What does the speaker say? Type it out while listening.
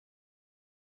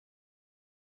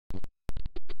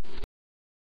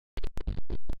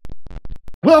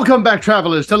Welcome back,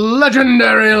 travelers, to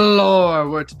Legendary Lore,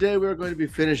 where today we're going to be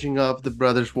finishing up the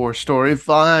Brothers War story,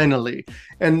 finally.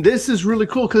 And this is really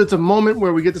cool because it's a moment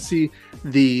where we get to see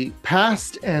the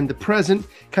past and the present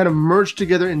kind of merge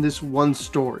together in this one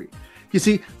story. You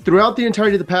see, throughout the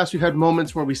entirety of the past, we've had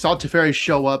moments where we saw Teferi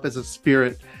show up as a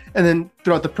spirit, and then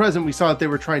throughout the present, we saw that they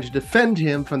were trying to defend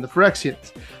him from the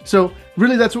Phyrexians. So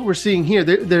really, that's what we're seeing here.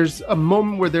 There's a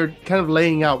moment where they're kind of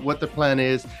laying out what the plan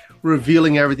is,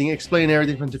 revealing everything, explaining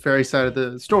everything from Teferi's side of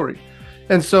the story.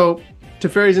 And so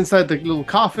Teferi's inside the little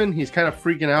coffin. He's kind of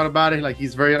freaking out about it, like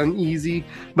he's very uneasy,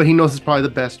 but he knows it's probably the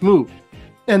best move.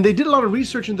 And they did a lot of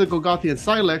research into Golgothian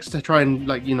Silex to try and,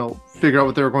 figure out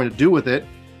what they were going to do with it,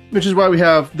 which is why we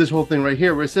have this whole thing right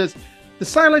here where it says, the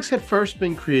Silex had first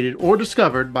been created or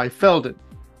discovered by Felden,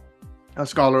 a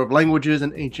scholar of languages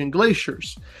and ancient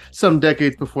glaciers, some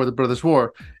decades before the Brothers'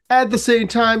 War. At the same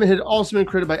time, it had also been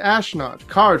created by Ashnod,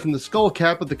 carved from the skull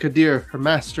cap of the Kadir her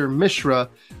master Mishra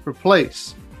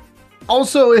replaced.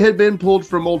 Also, it had been pulled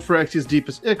from Old Phyrexia's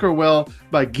deepest Ichor well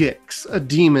by Gix, a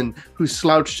demon who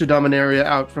slouched to Dominaria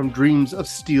out from dreams of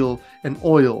steel and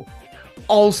oil.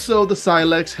 Also, the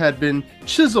Silex had been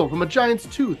chiseled from a giant's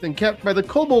tooth and kept by the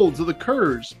kobolds of the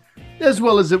Kurz, as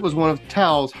well as it was one of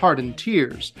Tal's hardened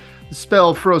tears. The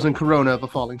spell Frozen Corona of a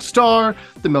Falling Star,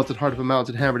 the melted heart of a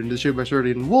mountain hammered into shape by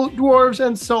Cerdian dwarves,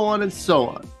 and so on and so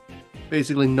on.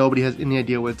 Basically, nobody has any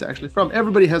idea what it's actually from.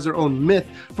 Everybody has their own myth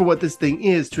for what this thing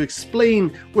is to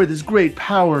explain where this great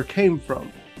power came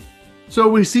from. So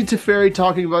we see Teferi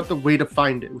talking about the way to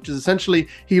find it, which is essentially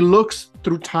he looks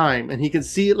through time and he can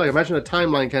see it, like imagine a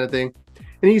timeline kind of thing,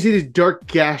 and you can see these dark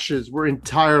gashes where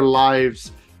entire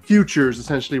lives, futures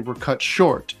essentially were cut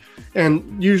short.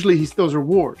 And usually those are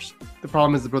wars. The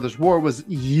problem is the Brothers' War was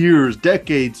years,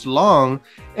 decades long,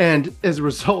 and as a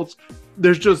result,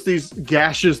 there's just these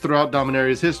gashes throughout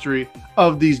Dominaria's history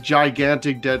of these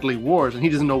gigantic, deadly wars, and he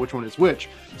doesn't know which one is which.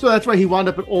 So that's why he wound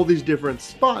up at all these different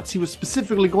spots. He was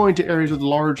specifically going to areas with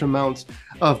large amounts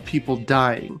of people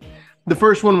dying. The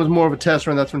first one was more of a test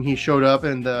run. That's when he showed up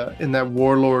in that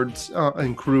Warlords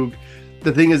in Krug.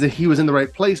 The thing is that he was in the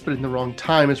right place, but in the wrong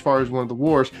time as far as one of the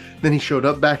wars. Then he showed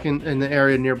up back in the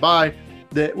area nearby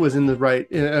that was in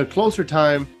a closer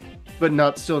time,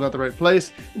 but still not the right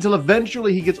place, until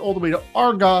eventually he gets all the way to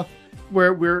Argoth,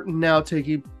 where we're now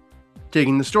taking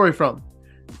the story from.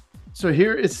 So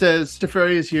here it says,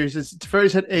 Teferi is here. He says,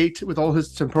 Teferi's had 8 with all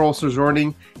his temporal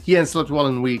sojourning. He hadn't slept well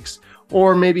in weeks.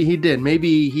 Or maybe he did.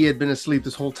 Maybe he had been asleep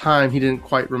this whole time. He didn't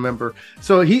quite remember.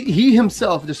 So he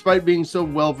himself, despite being so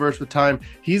well-versed with time,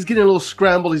 he's getting a little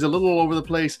scrambled. He's a little all over the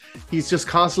place. He's just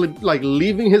constantly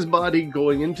leaving his body,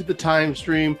 going into the time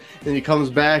stream, and he comes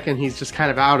back and he's just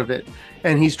kind of out of it.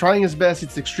 And he's trying his best.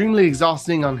 It's extremely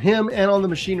exhausting on him and on the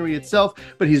machinery itself,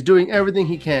 but he's doing everything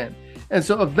he can. And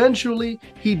so eventually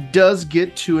he does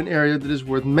get to an area that is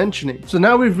worth mentioning. So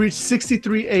now we've reached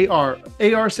 63 AR.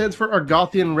 AR stands for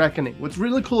Argothian Reckoning. What's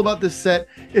really cool about this set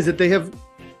is that they have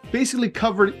basically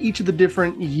covered each of the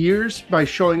different years by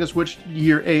showing us which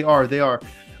year AR they are.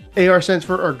 AR stands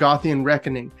for Argothian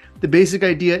Reckoning. The basic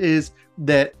idea is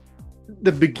that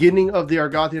the beginning of the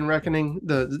Argothian Reckoning,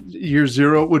 the year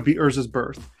 0, would be Urza's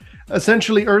birth.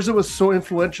 Essentially, Urza was so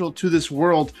influential to this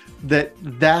world that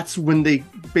that's when they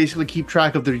basically keep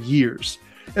track of their years.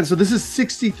 And so this is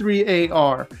 63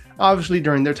 AR. Obviously,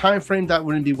 during their time frame, that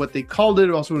wouldn't be what they called it.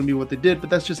 It also wouldn't be what they did, but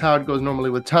that's just how it goes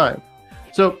normally with time.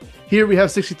 So here we have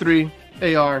 63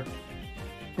 AR.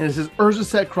 And it says, Urza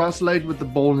sat cross-legged with the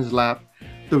bowl in his lap.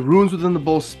 The runes within the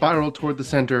bowl spiraled toward the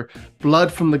center.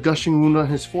 Blood from the gushing wound on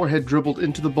his forehead dribbled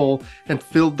into the bowl and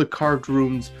filled the carved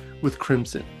runes with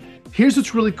crimson. Here's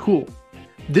what's really cool.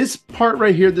 This part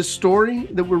right here, this story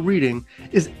that we're reading,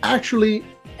 is actually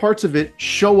parts of it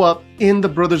show up in the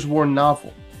Brothers' War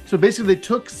novel. So basically they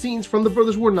took scenes from the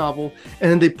Brothers' War novel and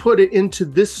then they put it into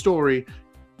this story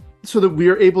so that we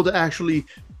are able to actually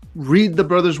read the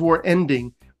Brothers' War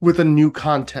ending with a new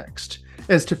context,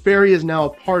 as Teferi is now a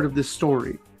part of this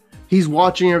story. He's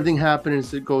watching everything happen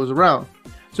as it goes around.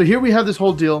 So here we have this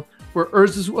whole deal where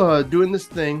Urza's doing this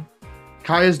thing.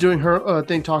 Kaya's doing her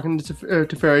thing, talking to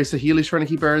Teferi. Saheeli's trying to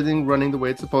keep everything running the way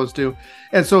it's supposed to.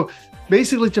 And so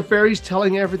basically Teferi's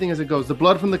telling everything as it goes. The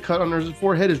blood from the cut on Urza's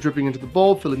forehead is dripping into the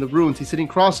bowl, filling the runes. He's sitting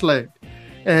cross-legged.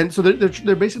 And so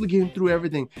they're basically getting through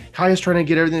everything. Kaya's trying to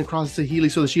get everything across to Saheeli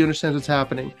so that she understands what's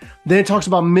happening. Then it talks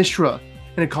about Mishra,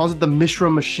 and it calls it the Mishra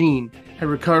machine. Had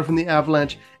recovered from the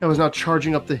avalanche and was now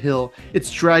charging up the hill,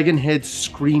 its dragon head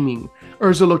screaming.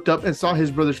 Urza looked up and saw his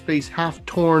brother's face half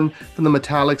torn from the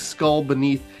metallic skull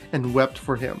beneath and wept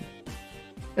for him.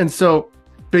 And so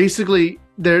basically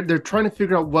they're trying to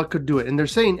figure out what could do it, and they're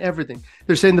saying everything.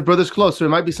 They're saying the brother's close, so it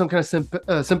might be some kind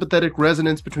of sympathetic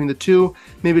resonance between the two.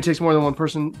 Maybe it takes more than one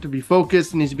person to be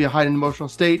focused. It needs to be a heightened emotional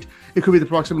state. It could be the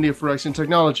proximity of Phyrexian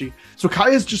technology. So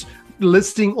Kaya's just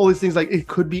listing all these things, like it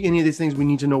could be any of these things. We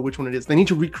need to know which one it is. They need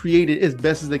to recreate it as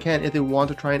best as they can if they want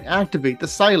to try and activate the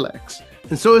Silex.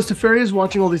 And so as Teferi is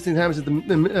watching all these things happen,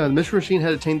 the Mishra machine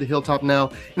had attained the hilltop now,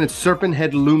 and its serpent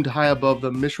head loomed high above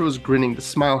them. Mishra was grinning, the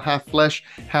smile half flesh,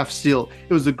 half steel.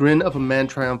 It was the grin of a man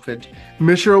triumphant.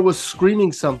 Mishra was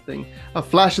screaming something. A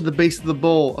flash at the base of the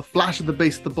bowl, a flash at the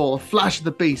base of the bowl, a flash at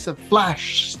the base, a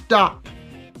flash, stop.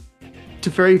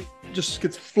 Teferi just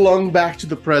gets flung back to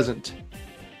the present.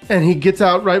 And he gets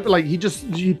out right, like he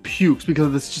pukes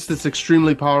because it's just this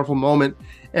extremely powerful moment,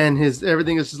 and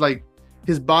everything is just like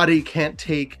his body can't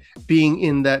take being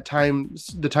in the time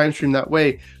stream that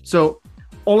way. So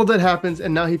all of that happens,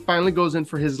 and now he finally goes in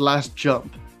for his last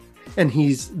jump, and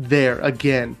he's there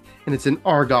again, and it's in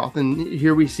Argoth. And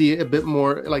here we see a bit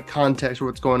more like context for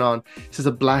what's going on. It says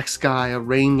a black sky, a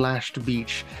rain-lashed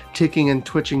beach, ticking and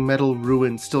twitching metal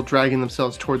ruins still dragging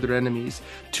themselves toward their enemies.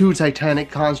 Two titanic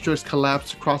constructs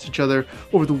collapse across each other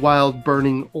over the wild,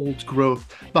 burning old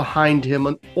growth. Behind him,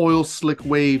 an oil-slick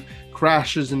wave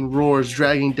crashes and roars,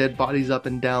 dragging dead bodies up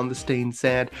and down the stained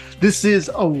sand. This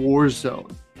is a war zone.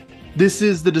 This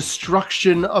is the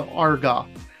destruction of Argoth.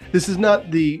 This is not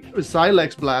the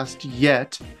Silex blast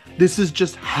yet. This is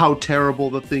just how terrible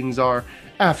the things are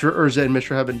after Urza and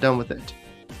Mishra have been done with it.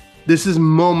 This is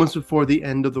moments before the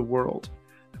end of the world.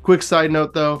 Quick side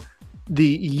note though,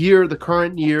 the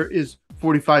current year is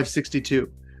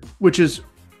 4562, which is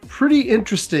pretty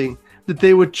interesting that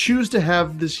they would choose to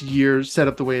have this year set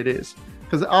up the way it is.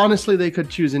 Because honestly, they could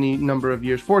choose any number of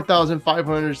years,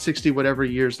 4,560 whatever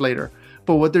years later.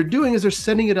 But what they're doing is they're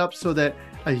setting it up so that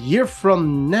a year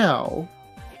from now,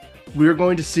 we're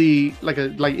going to see like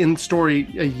in story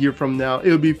a year from now,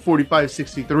 it would be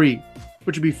 4563,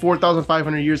 which would be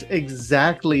 4,500 years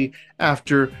exactly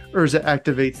after Urza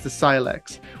activates the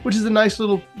Silex, which is a nice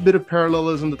little bit of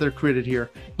parallelism that they're created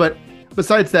here. But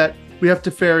besides that, we have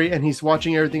Teferi, and he's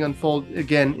watching everything unfold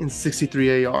again in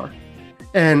 63 AR.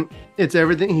 And it's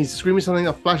everything, he's screaming something,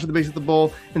 a flash at the base of the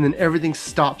bowl, and then everything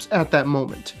stops at that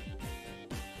moment.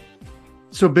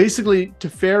 So basically,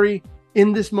 Teferi,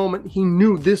 in this moment, he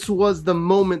knew this was the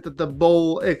moment that the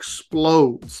bowl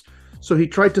explodes. So he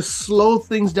tried to slow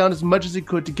things down as much as he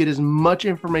could to get as much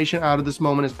information out of this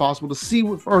moment as possible, to see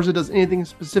if Urza does anything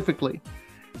specifically.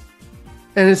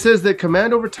 And it says that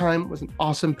command over time was an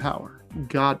awesome power,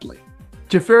 godly.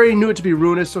 Teferi knew it to be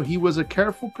ruinous, so he was a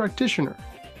careful practitioner.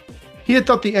 He had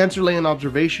thought the answer lay in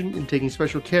observation, in taking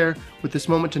special care with this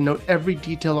moment to note every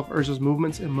detail of Urza's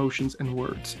movements, emotions, and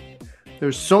words. There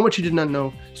was so much he did not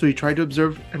know, so he tried to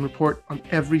observe and report on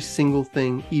every single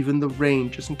thing, even the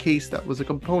rain, just in case that was a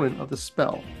component of the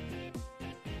spell.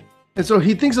 And so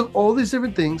he thinks of all these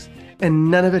different things,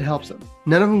 and none of it helps him.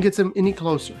 None of them gets him any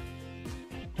closer.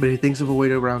 But he thinks of a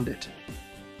way around it.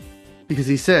 Because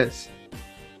he says,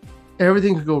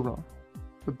 everything could go wrong.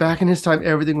 But back in his time,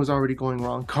 everything was already going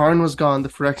wrong. Karn was gone, the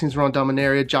Phyrexians were on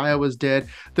Dominaria, Jaya was dead.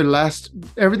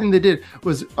 Everything they did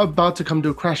was about to come to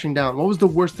a crashing down. What was the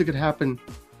worst that could happen?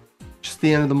 Just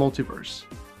the end of the multiverse.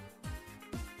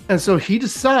 And so he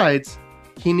decides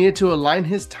he needed to align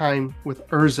his time with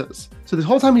Urza's. So this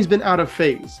whole time he's been out of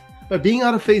phase. By being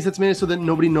out of phase, that's made it so that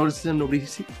nobody notices him, nobody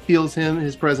feels him,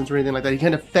 his presence, or anything like that. He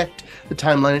can't affect the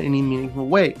timeline in any meaningful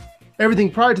way.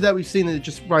 Everything prior to that, we've seen that it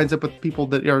just winds up with people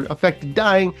that are affected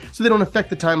dying, so they don't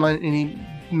affect the timeline in any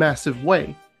massive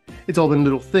way. It's all been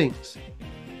little things.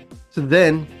 So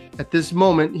then, at this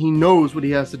moment, he knows what he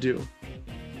has to do.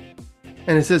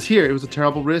 And it says here, it was a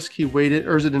terrible risk. He waited.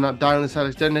 Urza did not die on the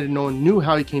Silex detonated. No one knew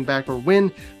how he came back or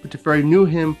when, but Teferi knew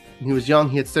him when he was young.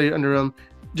 He had studied under him.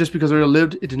 Just because Urza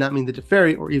lived, it did not mean that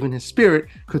Teferi, or even his spirit,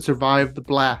 could survive the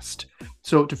blast.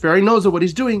 So Teferi knows that what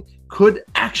he's doing could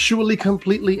actually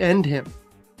completely end him.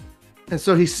 And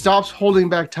so he stops holding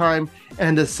back time,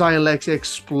 and the Silex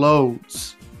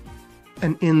explodes.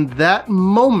 And in that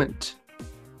moment,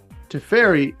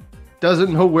 Teferi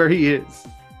doesn't know where he is.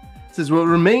 It says, what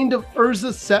remained of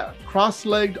Urza sat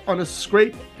cross-legged on a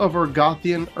scrape of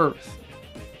Argothian earth.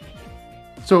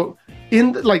 So,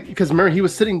 because remember, he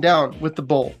was sitting down with the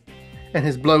bowl, and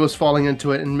his blood was falling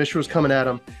into it, and Mishra was coming at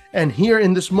him. And here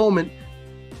in this moment,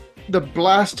 the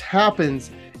blast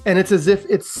happens, and it's as if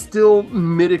it's still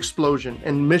mid-explosion,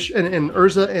 and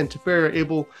Urza and Teferi are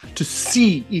able to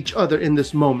see each other in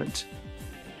this moment.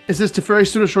 It says Teferi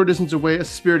stood a short distance away, a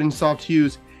spirit in soft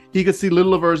hues. He could see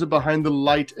little of Urza behind the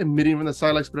light emitting from the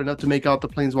Silex, but enough to make out the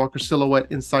Planeswalker silhouette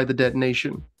inside the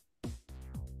detonation.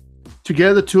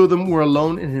 Together, the two of them were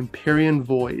alone in an Empyrean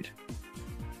void.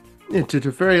 And to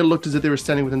Teferi, it looked as if they were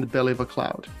standing within the belly of a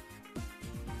cloud.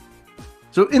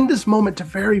 So in this moment,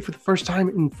 Teferi, for the first time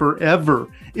in forever,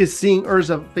 is seeing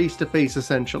Urza face to face,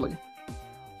 essentially.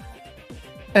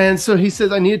 And so he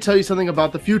says, I need to tell you something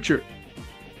about the future.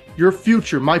 Your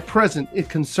future, my present, it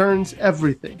concerns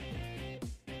everything.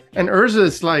 And Urza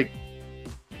is like,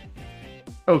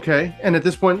 okay. And at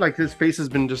this point, like, his face has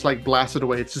been just like blasted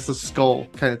away. It's just a skull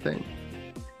kind of thing.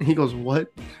 And he goes,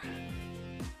 what?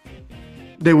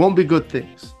 They won't be good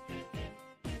things.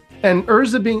 And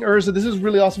Urza being Urza, this is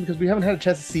really awesome because we haven't had a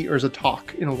chance to see Urza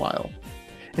talk in a while.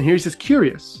 And here he says,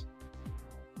 curious.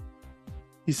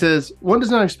 He says, one does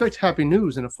not expect happy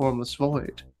news in a formless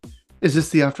void. Is this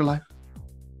the afterlife?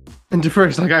 And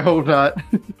Teferi's like, I hope not.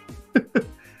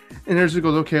 And Urza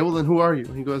goes, okay, well then who are you?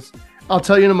 And he goes, I'll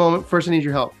tell you in a moment. First, I need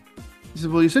your help. He said,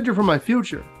 well, you said you're from my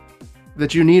future,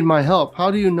 that you need my help.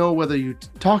 How do you know whether you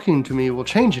talking to me will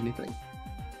change anything?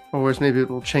 Or worse, maybe it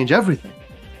will change everything.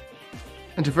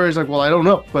 And Teferi's like, well, I don't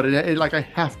know, but like, I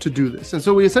have to do this. And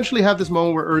so we essentially have this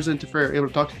moment where Urza and Teferi are able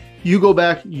to talk. You go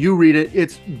back, you read it.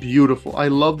 It's beautiful. I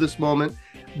love this moment.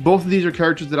 Both of these are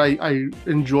characters that I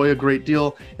enjoy a great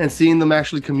deal, and seeing them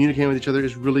actually communicating with each other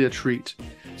is really a treat.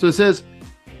 So it says,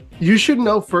 you should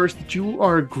know first that you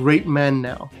are a great man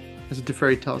now, as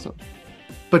Teferi tells him,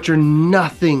 but you're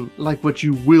nothing like what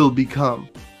you will become.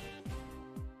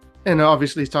 And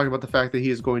obviously he's talking about the fact that he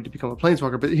is going to become a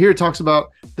planeswalker, but here it talks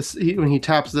about this, when he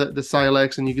taps the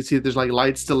Silex, and you can see that there's like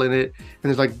light still in it, and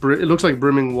there's like it looks like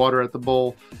brimming water at the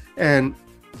bowl, and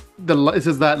it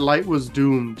says that light was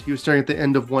doomed. He was staring at the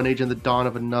end of one age and the dawn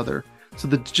of another. So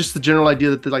just the general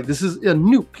idea that like this is a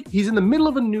nuke. He's in the middle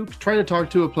of a nuke trying to talk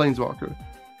to a planeswalker,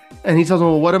 and he tells him,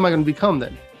 well, what am I going to become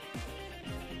then?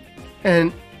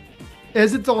 And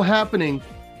as it's all happening,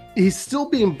 he's still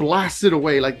being blasted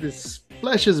away. Like this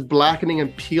flesh is blackening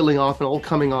and peeling off and all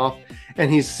coming off,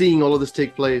 and he's seeing all of this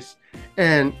take place.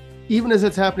 And even as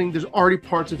it's happening, there's already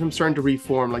parts of him starting to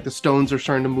reform, like the stones are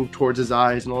starting to move towards his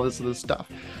eyes and all this other stuff.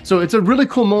 So it's a really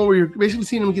cool moment where you're basically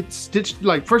seeing him get stitched,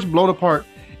 like first blown apart,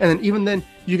 and then even then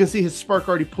you can see his spark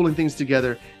already pulling things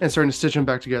together and starting to stitch them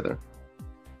back together.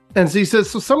 And so he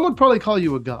says, so some would probably call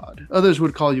you a god, others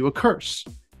would call you a curse.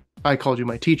 I called you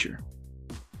my teacher,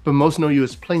 but most know you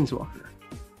as Planeswalker.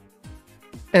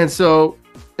 And so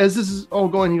as this is all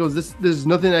going, he goes, there's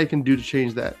nothing I can do to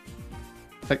change that.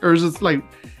 Like Urza's like,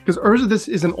 because Urza, this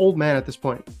is an old man at this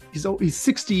point. He's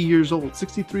 60 years old,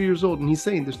 63 years old, and he's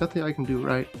saying, there's nothing I can do,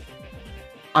 right?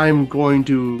 I'm going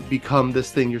to become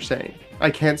this thing you're saying. I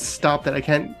can't stop that. I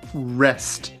can't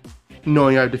rest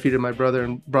knowing I've defeated my brother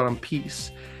and brought him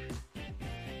peace.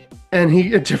 And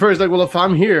Teferi's like, well, if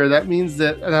I'm here, that means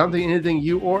that I don't think anything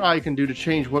you or I can do to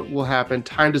change what will happen.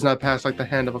 Time does not pass like the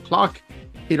hand of a clock.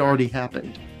 It already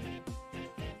happened.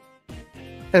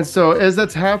 And so as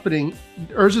that's happening,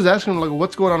 Urza's asking him, like,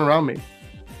 what's going on around me?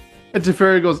 And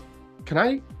Teferi goes, can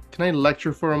I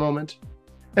lecture for a moment?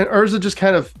 And Urza just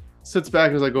kind of sits back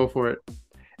and is like, go for it.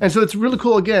 And so it's really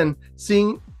cool, again,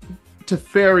 seeing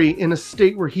Teferi in a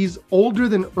state where he's older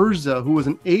than Urza, who was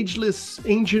an ageless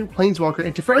ancient planeswalker,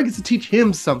 and Teferi gets to teach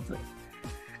him something.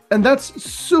 And that's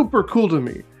super cool to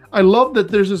me. I love that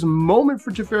there's this moment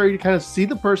for Teferi to kind of see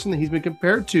the person that he's been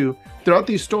compared to throughout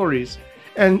these stories,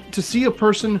 and to see a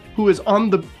person who is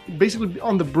basically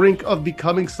on the brink of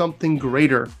becoming something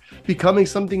greater, becoming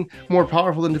something more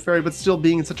powerful than Teferi, but still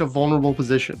being in such a vulnerable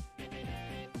position.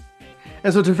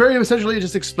 And so Teferi essentially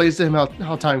just explains to him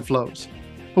how time flows.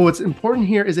 But what's important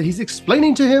here is that he's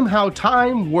explaining to him how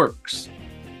time works.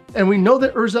 And we know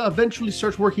that Urza eventually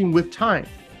starts working with time.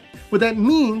 What that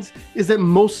means is that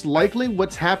most likely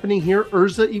what's happening here,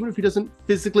 Urza, even if he doesn't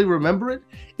physically remember it,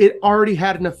 it already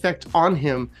had an effect on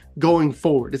him going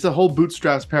forward. It's a whole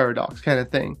bootstraps paradox kind of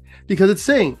thing. Because it's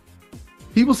saying,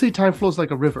 people say time flows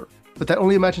like a river, but that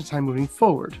only imagines time moving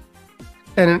forward.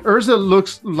 And Urza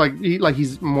looks like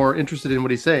he's more interested in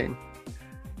what he's saying.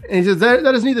 And he says, that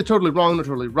is neither totally wrong nor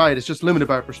totally right. It's just limited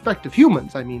by our perspective.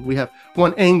 Humans, I mean, we have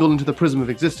one angle into the prism of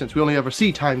existence. We only ever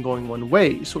see time going one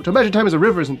way. So to imagine time as a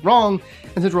river isn't wrong.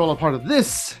 And since we're all a part of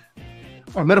this,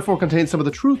 our metaphor contains some of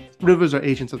the truth. Rivers are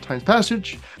agents of time's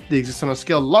passage. They exist on a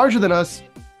scale larger than us.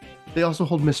 They also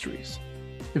hold mysteries.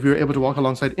 If we were able to walk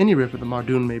alongside any river, the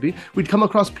Mardoon maybe, we'd come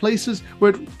across places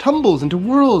where it tumbles into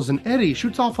whirls and eddies,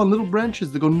 shoots off on little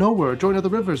branches that go nowhere, or join other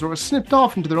rivers, or are snipped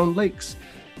off into their own lakes.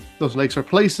 Those lakes are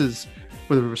places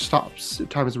where the river stops. If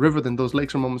time is a river, then those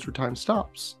lakes are moments where time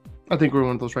stops. I think we're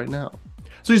one of those right now.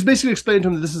 So he's basically explaining to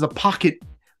him that this is a pocket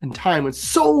in time when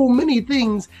so many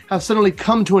things have suddenly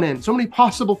come to an end. So many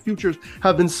possible futures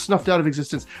have been snuffed out of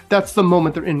existence. That's the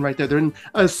moment they're in right there. They're in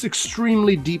an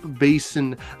extremely deep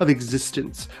basin of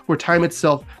existence where time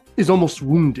itself is almost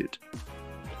wounded.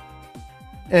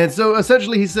 And so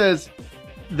essentially he says,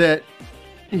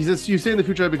 you say in the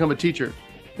future I become a teacher.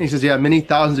 And he says, yeah, many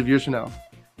thousands of years from now.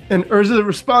 And Urza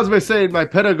responds by saying, my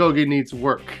pedagogy needs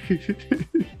work.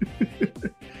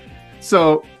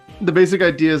 So the basic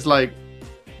idea is like,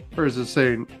 Urza's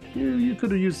saying, you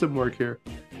could have used some work here.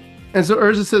 And so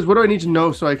Urza says, what do I need to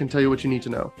know so I can tell you what you need to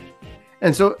know?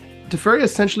 And so Teferi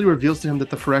essentially reveals to him that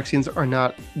the Phyrexians are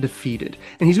not defeated.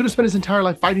 And he's going to spend his entire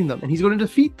life fighting them. And he's going to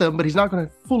defeat them, but he's not going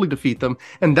to fully defeat them.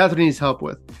 And that's what he needs help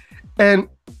with. And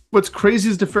what's crazy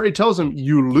is Teferi tells him,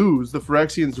 you lose, the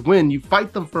Phyrexians win. You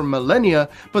fight them for millennia,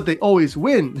 but they always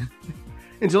win.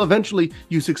 Until eventually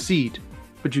you succeed,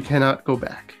 but you cannot go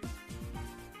back.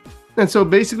 And so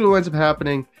basically what ends up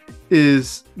happening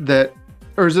is that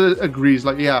Urza agrees,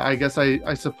 like, yeah, I guess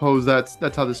I suppose that's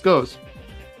how this goes.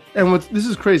 And this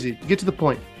is crazy. To get to the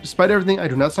point, despite everything, I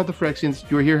do not stop the Phyrexians.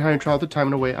 You are here having trial through time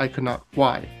in a way I could not.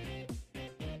 Why?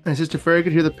 And his Teferi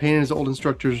could hear the pain in his old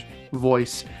instructor's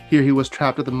voice. Here he was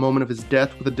trapped at the moment of his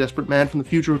death with a desperate man from the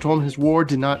future who told him his war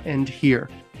did not end here.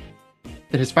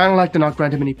 That his final act did not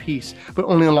grant him any peace, but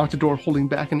only unlocked a door holding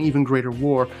back an even greater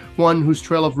war, one whose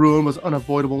trail of ruin was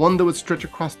unavoidable, one that would stretch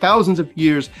across thousands of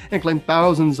years and claim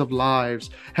thousands of lives.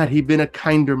 Had he been a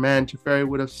kinder man, Teferi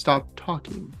would have stopped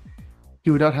talking.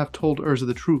 He would not have told Urza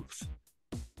the truth.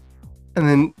 And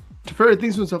then Teferi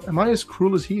thinks to himself, am I as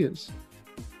cruel as he is?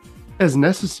 As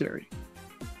necessary?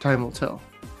 Time will tell.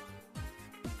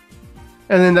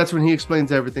 And then that's when he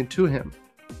explains everything to him.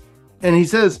 And he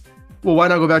says, well, why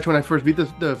not go back to when I first beat the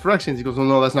Phyrexians? He goes, well,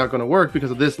 no, that's not going to work because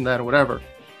of this and that or whatever.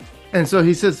 And so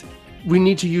he says, we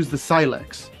need to use the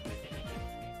Silex.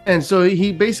 And so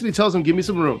he basically tells him, give me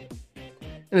some room.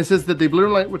 And it says that the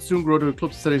glittering light would soon grow to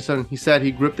eclipse the setting sun. He sat,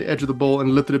 he gripped the edge of the bowl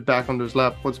and lifted it back onto his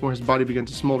lap. Once more, his body began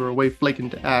to smolder away, flaking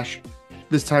to ash,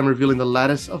 this time revealing the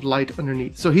lattice of light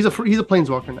underneath. So he's a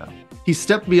planeswalker now. He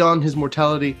stepped beyond his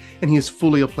mortality, and he is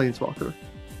fully a planeswalker.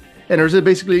 And Urza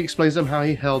basically explains to him how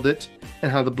he held it,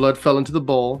 and how the blood fell into the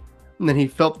bowl, and then he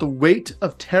felt the weight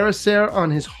of Terracer on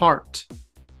his heart.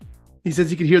 He says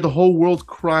he could hear the whole world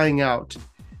crying out.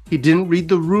 He didn't read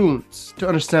the runes to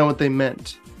understand what they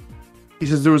meant. He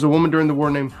says there was a woman during the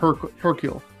war named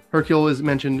Hercule. Hercule is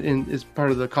mentioned is part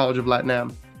of the College of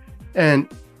Latinam.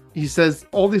 And he says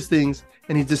all these things,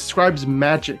 and he describes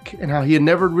magic and how he had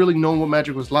never really known what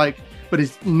magic was like, but he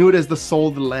knew it as the soul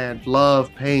of the land.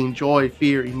 Love, pain, joy,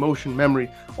 fear, emotion, memory,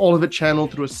 all of it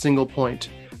channeled through a single point,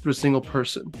 through a single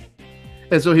person.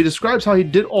 And so he describes how he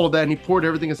did all of that, and he poured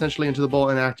everything essentially into the bowl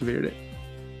and activated it.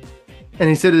 And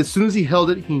he said as soon as he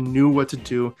held it, he knew what to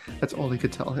do. That's all he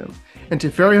could tell him. And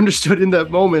Teferi understood in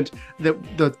that moment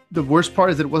that the worst part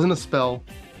is that it wasn't a spell.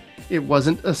 It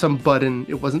wasn't some button.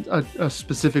 It wasn't a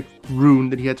specific rune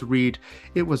that he had to read.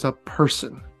 It was a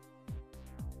person.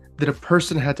 That a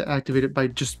person had to activate it by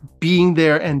just being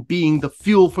there and being the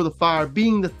fuel for the fire,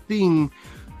 being the thing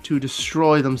to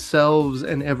destroy themselves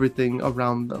and everything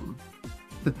around them.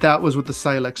 That was what the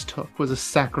Silex took, was a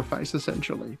sacrifice,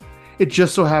 essentially. It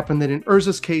just so happened that in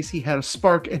Urza's case, he had a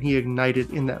spark and he ignited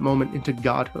in that moment into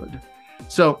godhood.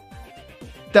 So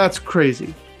that's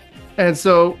crazy. And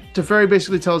so Teferi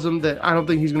basically tells him that I don't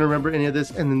think he's going to remember any of this,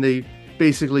 and then they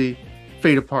basically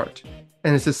fade apart.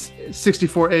 And it's this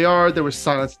 64 AR, there was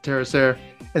silence at Terracer,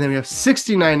 and then we have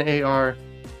 69 AR,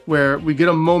 where we get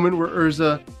a moment where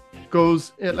Urza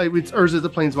goes, like it's Urza the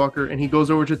Planeswalker, and he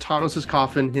goes over to Tanos'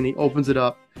 coffin and he opens it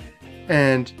up,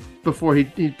 and before he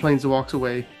planes walks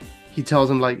away, he tells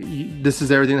him, like, this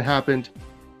is everything that happened,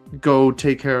 go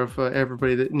take care of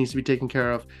everybody that needs to be taken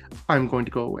care of, I'm going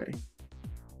to go away.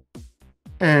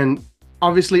 And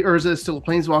obviously Urza is still a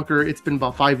planeswalker. It's been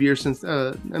about 5 years since,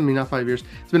 not 5 years,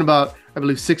 it's been about, I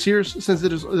believe, 6 years since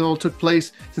it all took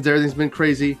place, since everything's been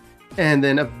crazy. And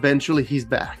then eventually he's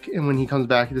back. And when he comes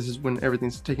back, this is when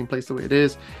everything's taking place the way it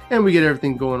is. And we get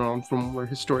everything going on from where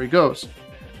his story goes.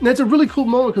 And it's a really cool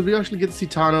moment because we actually get to see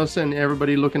Tanos and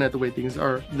everybody looking at the way things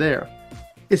are there.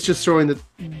 It's just showing that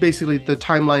basically the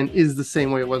timeline is the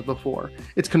same way it was before.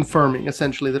 It's confirming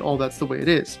essentially that all that's the way it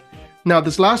is. Now,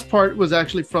 this last part was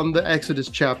actually from the Exodus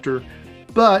chapter,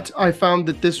 but I found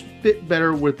that this fit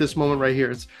better with this moment right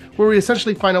here. It's where we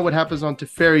essentially find out what happens on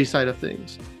Teferi's side of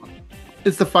things.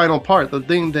 It's the final part, the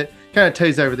thing that kind of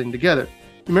ties everything together.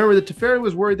 Remember that Teferi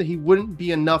was worried that he wouldn't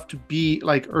be enough to be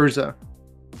like Urza.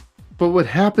 But what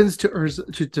happens to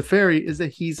Teferi is that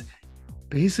he's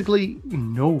basically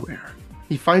nowhere.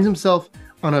 He finds himself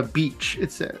on a beach,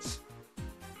 it says.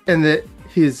 And that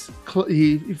he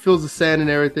feels the sand and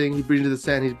everything. He breathes into the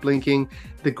sand. He's blinking.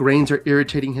 The grains are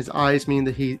irritating his eyes, meaning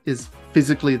that he is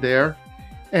physically there,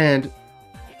 and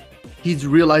he's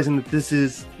realizing that this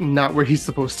is not where he's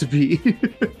supposed to be.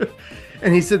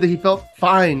 And he said that he felt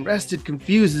fine, rested,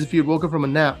 confused, as if he had woken from a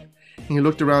nap. And he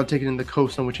looked around, taking in the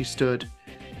coast on which he stood.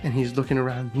 And he's looking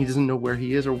around. He doesn't know where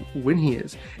he is or when he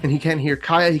is. And he can't hear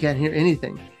Kaya. He can't hear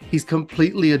anything. He's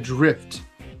completely adrift.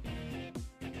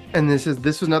 And this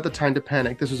was not the time to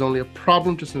panic. This was only a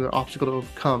problem, just another obstacle to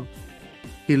overcome.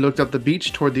 He looked up the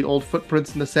beach toward the old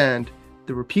footprints in the sand.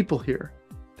 There were people here.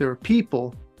 There were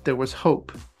people. There was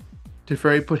hope.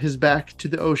 Teferi put his back to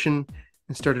the ocean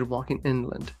and started walking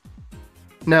inland.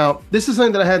 Now, this is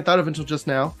something that I hadn't thought of until just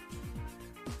now,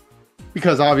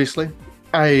 because obviously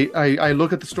I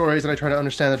look at the stories and I try to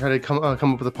understand and try to come up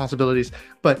with the possibilities.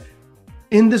 But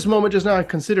in this moment just now, I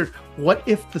considered, what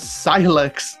if the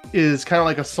Silex is kind of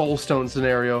like a Soul Stone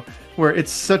scenario, where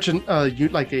it's such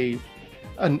a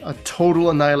total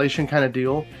annihilation kind of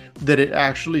deal that it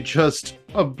actually just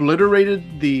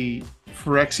obliterated the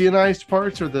Phyrexianized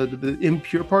parts, or the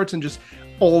impure parts, and just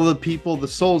all the people, the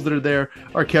souls that are there,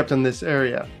 are kept in this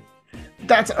area.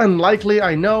 That's unlikely,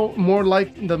 I know.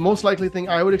 The most likely thing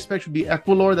I would expect would be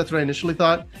Equilor. That's what I initially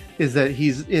thought, is that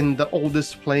he's in the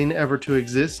oldest plane ever to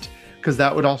exist, because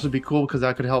that would also be cool, because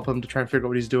that could help him to try and figure out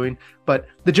what he's doing. But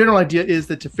the general idea is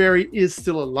that Teferi is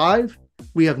still alive.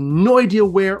 We have no idea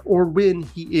where or when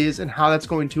he is and how that's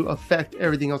going to affect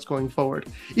everything else going forward.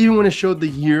 Even when it showed the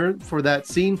year for that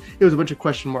scene, it was a bunch of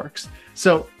question marks.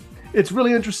 So it's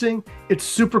really interesting. It's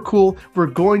super cool. We're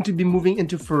going to be moving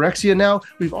into Phyrexia now.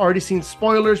 We've already seen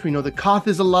spoilers. We know that Koth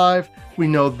is alive. We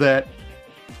know that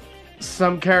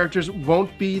some characters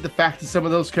won't be. The fact that some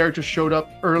of those characters showed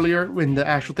up earlier when the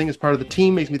actual thing is part of the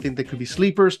team makes me think they could be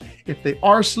sleepers. If they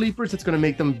are sleepers, it's going to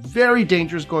make them very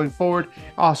dangerous going forward.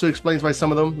 Also explains why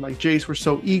some of them, like Jace, were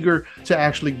so eager to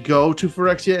actually go to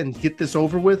Phyrexia and get this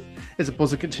over with, as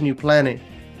opposed to continue planning.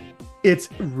 It's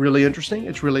really interesting.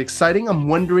 It's really exciting. I'm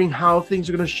wondering how things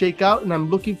are going to shake out, and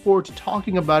I'm looking forward to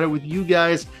talking about it with you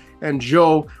guys and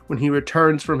Joe when he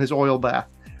returns from his oil bath.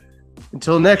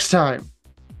 Until next time,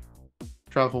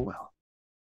 travel well.